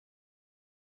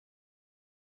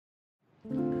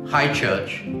Hi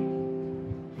Church,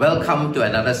 welcome to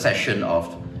another session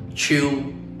of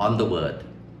Chew on the Word.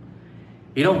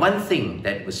 You know, one thing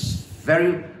that was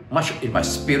very much in my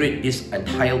spirit this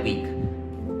entire week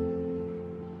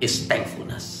is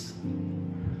thankfulness.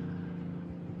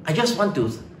 I just want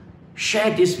to share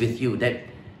this with you that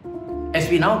as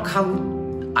we now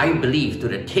come, I believe, to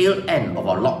the tail end of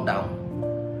our lockdown,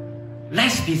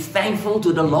 let's be thankful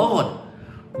to the Lord.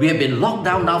 We have been locked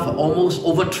down now for almost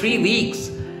over 3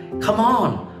 weeks. Come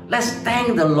on, let's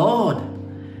thank the Lord.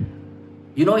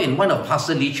 You know, in one of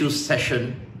Pastor Lee Chew's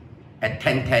session at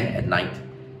 10:10 at night,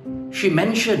 she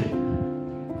mentioned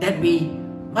that we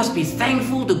must be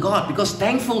thankful to God because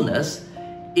thankfulness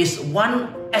is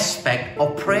one aspect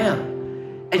of prayer.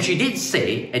 And she did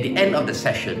say at the end of the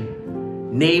session,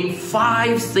 name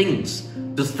 5 things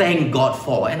to thank God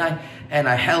for. And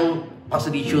I held Pastor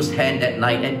Lee Chew's hand that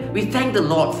night and we thank the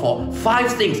Lord for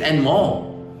 5 things and more.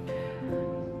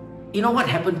 You know what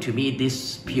happened to me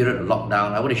this period of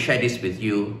lockdown? I want to share this with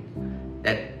you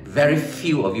that very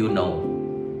few of you know.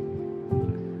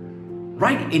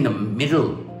 Right in the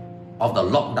middle of the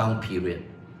lockdown period,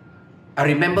 I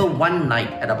remember one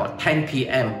night at about 10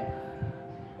 p.m.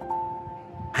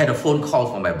 I had a phone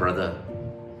call from my brother.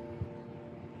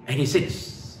 And he said,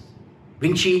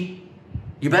 Weng, Chee,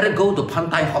 you better go to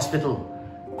Pantai Hospital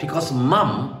because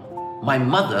Mom, my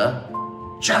mother,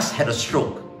 just had a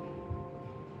stroke.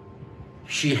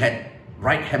 She had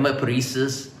right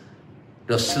hemiparesis,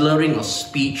 the slurring of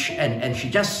speech, and she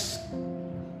just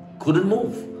couldn't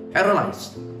move,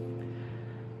 paralyzed.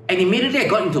 And immediately I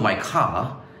got into my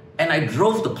car and I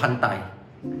drove to Pantai.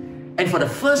 And for the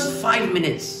first 5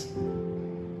 minutes,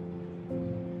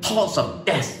 thoughts of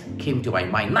death came to my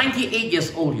mind. 98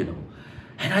 years old, you know.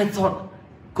 And I thought,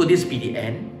 could this be the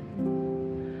end?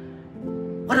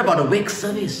 What about a wake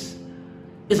service?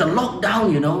 It's a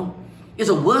lockdown, you know. It's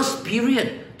a worst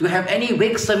period to have any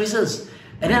wake services.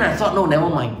 And then I thought, no, never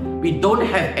mind. We don't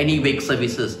have any wake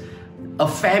services. A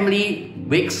family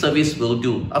wake service will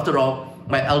do. After all,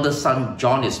 my eldest son,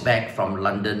 John, is back from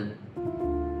London.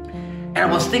 And I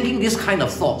was thinking these kind of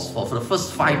thoughts for the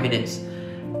first 5 minutes.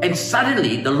 And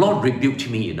suddenly, the Lord rebuked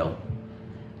me, you know.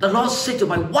 The Lord said to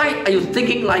me, why are you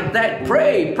thinking like that?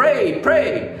 Pray, pray,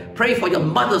 pray. Pray for your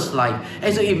mother's life.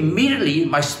 And so immediately,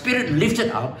 my spirit lifted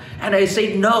up. And I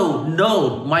said,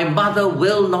 no, my mother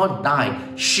will not die.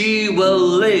 She will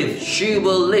live. She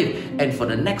will live. And for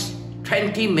the next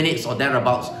 20 minutes or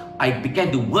thereabouts, I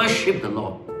began to worship the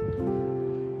Lord.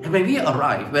 And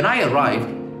when I arrived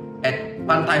at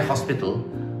Pantai Hospital,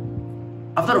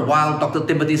 after a while, Dr.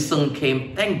 Timothy Sung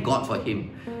came. Thank God for him.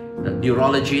 The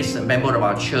neurologist, a member of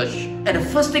our church. And the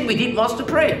first thing we did was to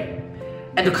pray.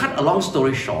 And to cut a long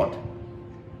story short,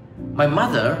 my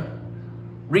mother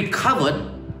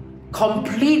recovered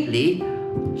completely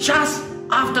just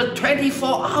after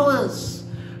 24 hours.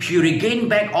 She regained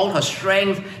back all her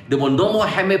strength. There were no more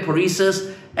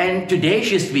hemiparesis. And today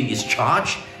she's been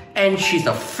discharged. And she's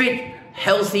a fit,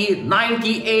 healthy,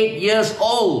 98 years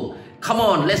old. Come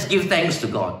on, let's give thanks to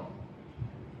God.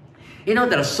 You know,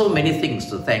 there are so many things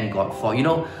to thank God for. You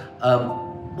know,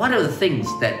 one of the things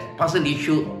that Pastor Lee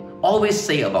Chew always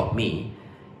say about me,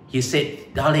 he said,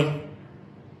 darling,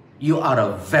 you are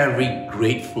a very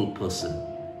grateful person.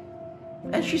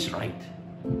 And she's right.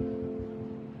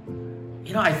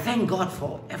 You know, I thank God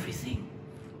for everything.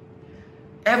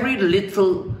 Every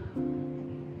little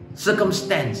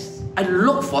circumstance, I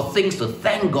look for things to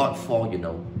thank God for, you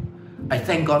know. I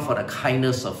thank God for the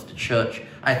kindness of the church.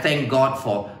 I thank God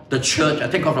for the church. I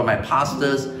thank God for my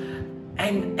pastors.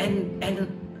 And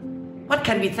what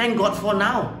can we thank God for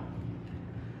now?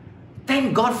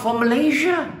 Thank God for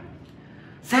Malaysia.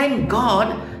 Thank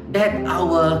God that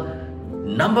our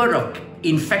number of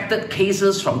infected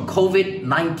cases from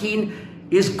COVID-19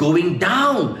 is going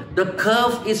down. The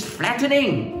curve is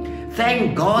flattening.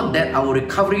 Thank God that our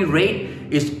recovery rate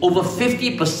is over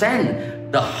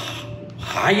 50%, the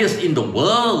highest in the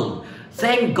world.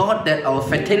 Thank God that our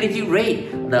fertility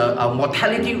rate, our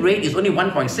mortality rate is only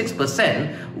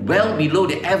 1.6%, well below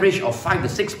the average of 5 to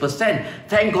 6%.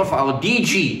 Thank God for our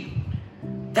DG.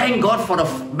 Thank God for the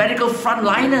medical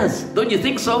frontliners. Don't you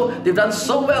think so? They've done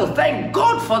so well. Thank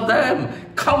God for them.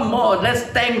 Come on, let's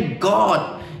thank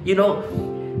God. You know,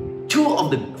 2 of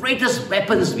the greatest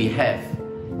weapons we have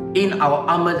in our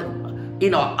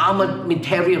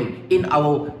armamentarium, in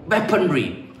our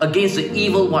weaponry against the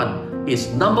evil one is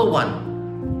number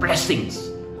 1,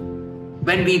 blessings.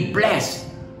 When we bless,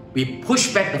 we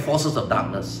push back the forces of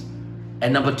darkness.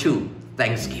 And number 2,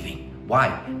 thanksgiving. Why?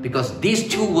 Because these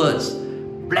 2 words,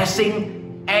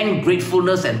 blessing and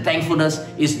gratefulness and thankfulness,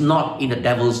 is not in the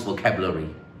devil's vocabulary.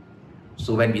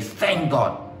 So when we thank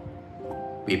God,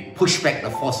 we push back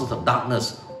the forces of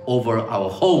darkness over our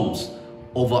homes,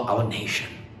 over our nation.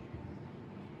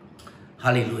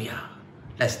 Hallelujah.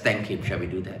 Let's thank Him. Shall we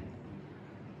do that?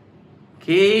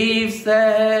 Give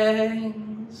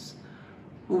thanks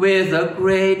with a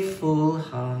grateful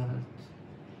heart.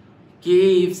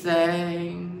 Give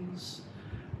thanks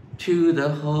to the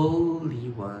Holy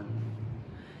One.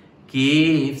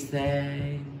 Give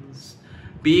thanks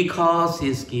because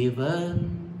He's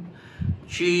given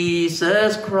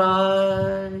Jesus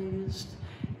Christ,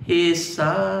 His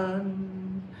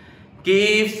Son.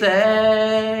 Give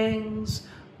thanks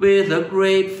with a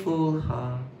grateful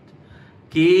heart.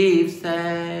 Give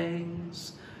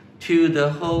thanks to the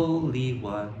Holy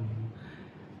One.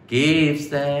 Give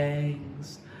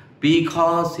thanks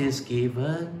because He's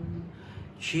given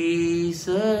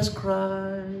Jesus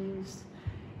Christ,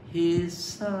 His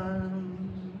Son.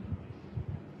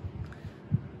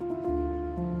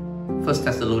 1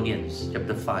 Thessalonians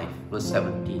chapter 5 verse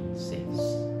 17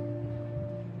 says,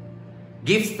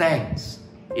 give thanks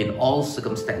in all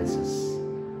circumstances,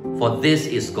 for this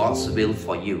is God's will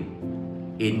for you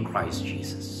in Christ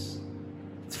Jesus.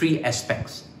 3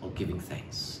 aspects of giving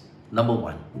thanks. Number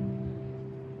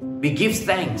 1, we give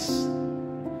thanks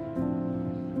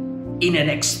in an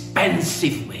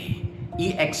expansive way.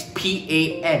 E-X-P-A-N-S-I-V-E.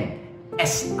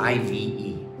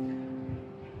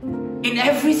 In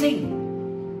everything,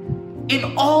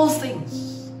 in all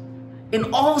things,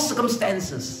 in all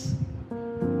circumstances.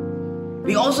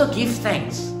 We also give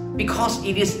thanks because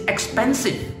it is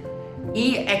expensive.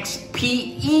 E-X-P-E-N-S-I-V-E.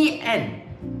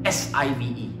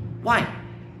 Why?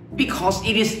 Because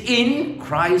it is in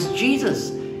Christ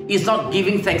Jesus. It's not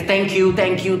giving thanks, thank you,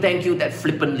 thank you, thank you, that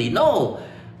flippantly. No,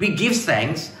 we give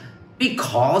thanks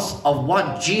because of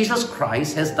what Jesus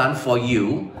Christ has done for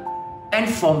you and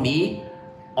for me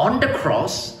on the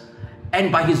cross, and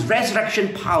by His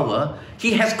resurrection power,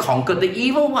 He has conquered the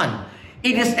evil one.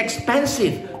 It is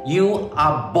expensive. You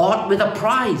are bought with a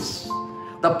price.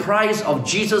 The price of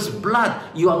Jesus' blood.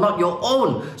 You are not your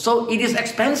own. So it is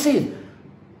expensive.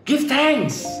 Give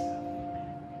thanks.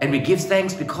 And we give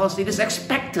thanks because it is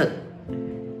expected.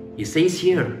 He says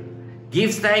here,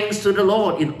 give thanks to the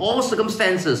Lord in all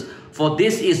circumstances, for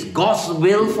this is God's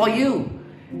will for you.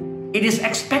 It is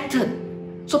expected.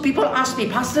 So people ask me,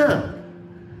 Pastor,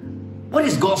 what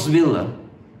is God's will?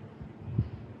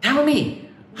 Tell me,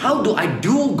 how do I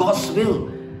do God's will?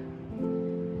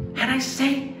 And I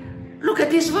say, look at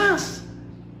this verse.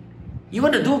 You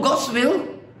want to do God's will?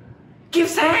 Give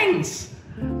thanks.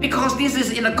 Because this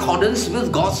is in accordance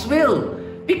with God's will.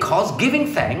 Because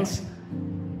giving thanks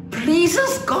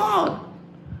pleases God.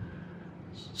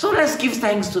 So let's give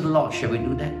thanks to the Lord. Shall we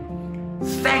do that?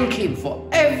 Thank Him for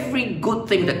every good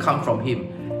thing that comes from Him,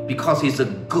 because He's a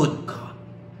good God.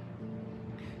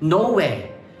 Nowhere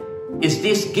is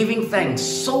this giving thanks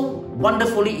so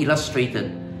wonderfully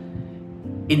illustrated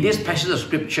in this passage of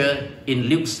scripture in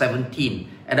Luke 17.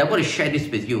 And I want to share this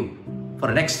with you for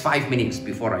the next 5 minutes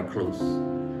before I close.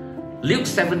 Luke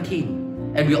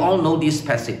 17, and we all know this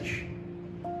passage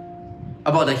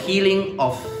about the healing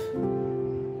of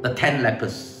the 10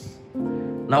 lepers.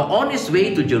 Now on His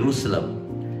way to Jerusalem,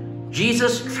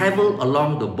 Jesus traveled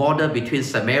along the border between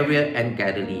Samaria and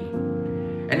Galilee.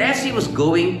 And as He was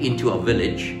going into a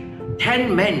village,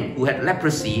 10 men who had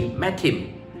leprosy met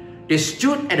Him. They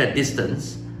stood at a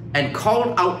distance and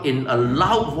called out in a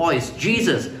loud voice,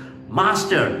 Jesus,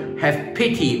 Master, have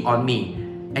pity on me.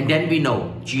 And then we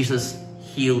know Jesus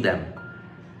healed them.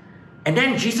 And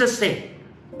then Jesus said,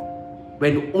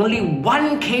 when only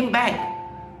one came back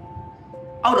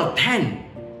out of 10,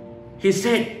 He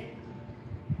said,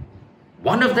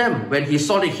 one of them, when he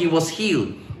saw that he was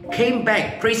healed, came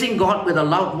back praising God with a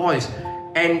loud voice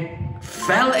and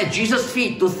fell at Jesus'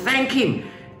 feet to thank Him.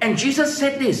 And Jesus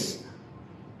said this,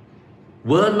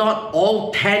 were not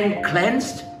all 10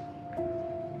 cleansed?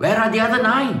 Where are the other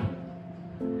 9?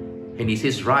 And He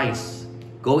says, rise,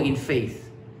 go in faith.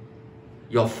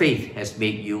 Your faith has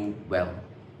made you well.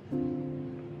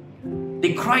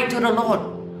 They cried to the Lord,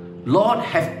 Lord,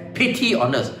 have pity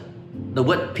on us. The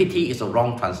word pity is a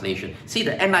wrong translation. See,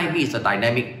 the NIV is a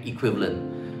dynamic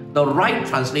equivalent. The right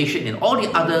translation in all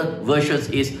the other versions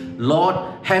is, Lord,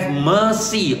 have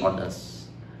mercy on us.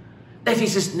 That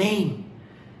is His name.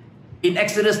 In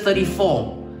Exodus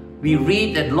 34, we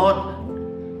read that Lord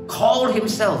called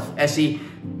Himself as He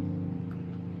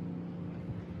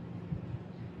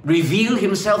revealed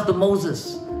Himself to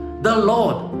Moses. The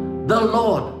Lord,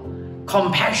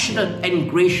 compassionate and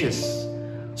gracious,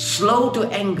 slow to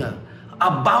anger,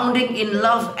 abounding in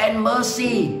love and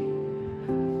mercy.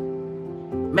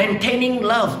 maintaining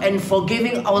love and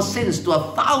forgiving our sins to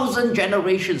 1,000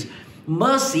 generations.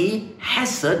 Mercy,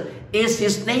 Hesed, is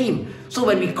His name. So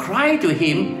when we cry to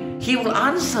Him, He will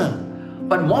answer.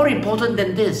 But more important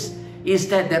than this is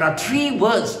that there are 3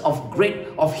 words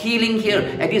of healing here,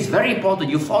 and it's very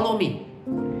important. You follow me.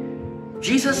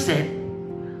 Jesus said,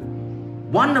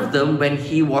 one of them, when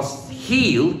He was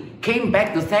healed, came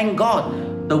back to thank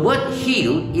God. The word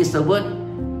heal is the word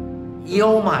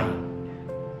iomai.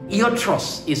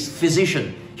 Iotros is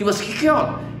physician. He was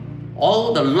cured.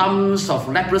 All the lumps of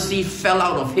leprosy fell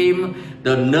out of him.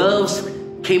 The nerves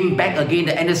came back again.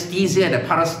 The anesthesia, the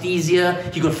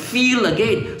paresthesia. He could feel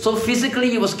again. So physically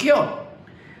he was cured.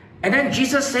 And then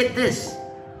Jesus said this,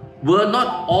 were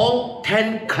not all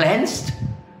 10 cleansed?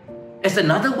 It's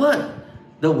another word.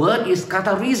 The word is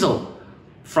katarizo,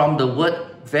 from the word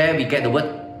where we get the word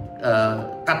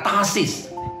catharsis,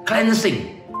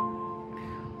 cleansing.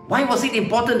 Why was it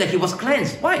important that he was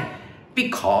cleansed? Why?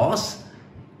 Because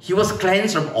he was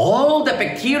cleansed from all the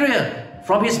bacteria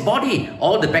from his body,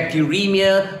 all the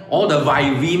bacteremia, all the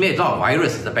viremia. It's not a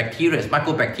virus, it's a bacteria, it's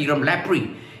Mycobacterium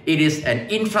leprae. It is an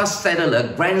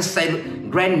intracellular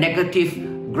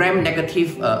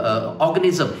gram-negative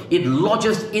organism. It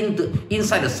lodges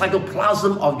inside the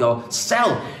cytoplasm of your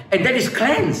cell, and that is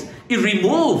cleansed. It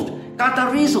removed,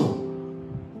 katarizo.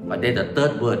 But then the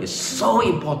third word is so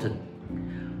important.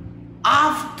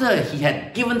 After he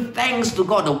had given thanks to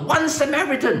God, the one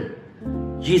Samaritan,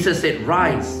 Jesus said,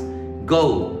 rise,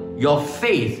 go, your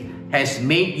faith has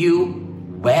made you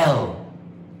well.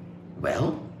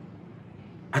 Well,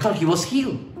 I thought he was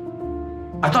healed.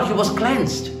 I thought he was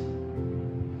cleansed.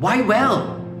 Why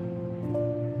well?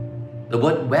 The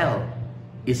word well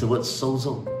is the word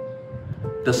sozo.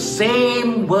 The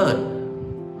same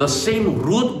word, the same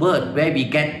root word where we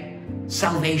get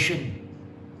salvation.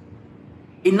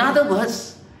 In other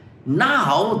words,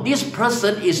 now this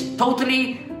person is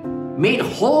totally made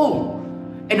whole.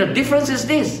 And the difference is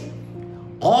this.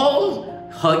 All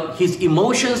his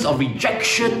emotions of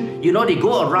rejection, you know, they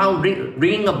go around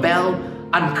ringing a bell,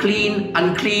 unclean,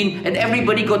 unclean, and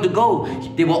everybody got to go.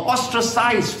 They were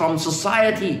ostracized from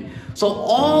society. So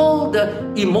all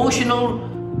the emotional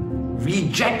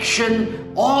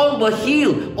rejection, all were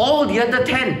healed. All the other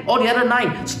 10, all the other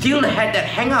 9 still had that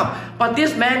hang up. But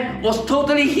this man was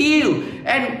totally healed.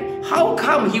 And how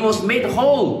come he was made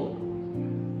whole?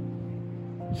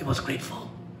 He was grateful.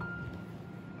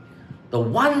 The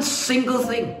one single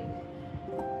thing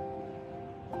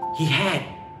he had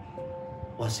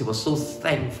was he was so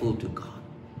thankful to God.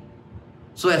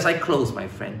 So as I close, my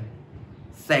friend,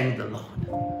 thank the Lord.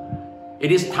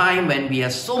 It is time when we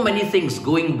have so many things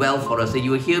going well for us, and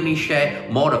you will hear me share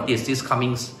more of this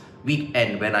coming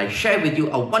weekend when I share with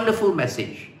you a wonderful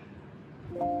message.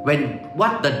 When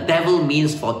what the devil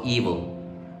means for evil,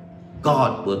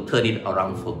 God will turn it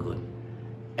around for good.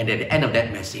 And at the end of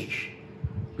that message,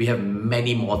 we have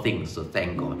many more things to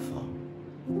thank God for.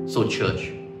 So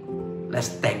church, let's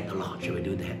thank the Lord. Shall we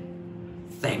do that?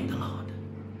 Thank the Lord.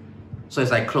 So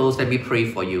as I close, let me pray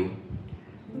for you.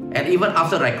 And even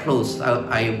after I close,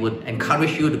 I would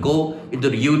encourage you to go into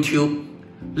the YouTube,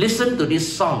 listen to this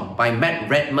song by Matt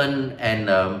Redman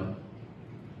and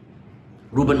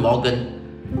Reuben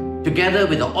Morgan, together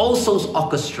with the All Souls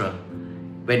Orchestra,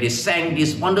 when they sang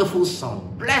this wonderful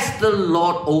song, Bless the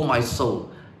Lord, O my soul,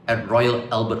 at Royal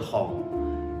Albert Hall.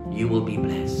 You will be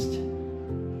blessed.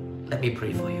 Let me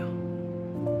pray for you.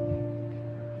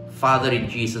 Father, in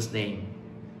Jesus' name,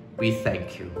 we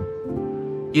thank you.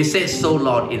 You said so,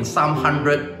 Lord, in Psalm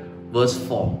 100, verse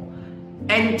 4.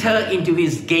 Enter into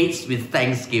His gates with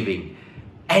thanksgiving.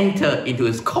 Enter into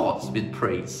His courts with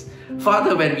praise.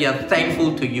 Father, when we are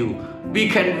thankful to you, we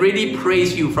can really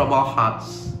praise you from our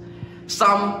hearts.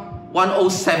 Psalm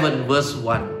 107, verse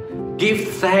 1. Give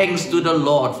thanks to the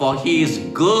Lord, for He is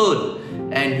good,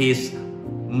 and His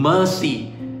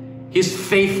mercy, His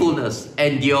faithfulness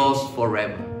endures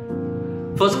forever.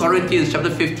 1 Corinthians chapter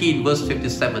 15, verse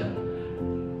 57.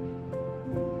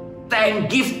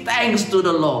 Give thanks to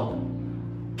the Lord.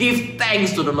 Give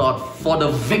thanks to the Lord for the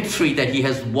victory that He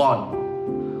has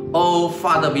won. Oh,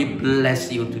 Father, we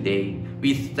bless you today.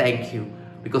 We thank you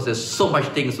because there's so much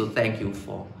things to thank you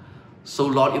for. So,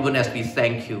 Lord, even as we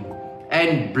thank you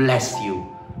and bless you,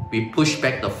 we push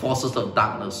back the forces of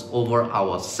darkness over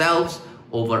ourselves,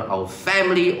 over our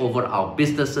family, over our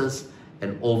businesses,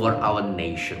 and over our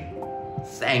nation.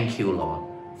 Thank you, Lord.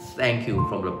 Thank you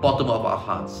from the bottom of our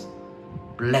hearts.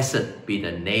 Blessed be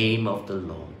the name of the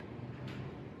Lord.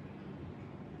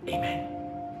 Amen.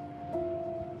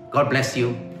 God bless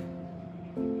you.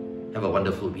 Have a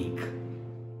wonderful week.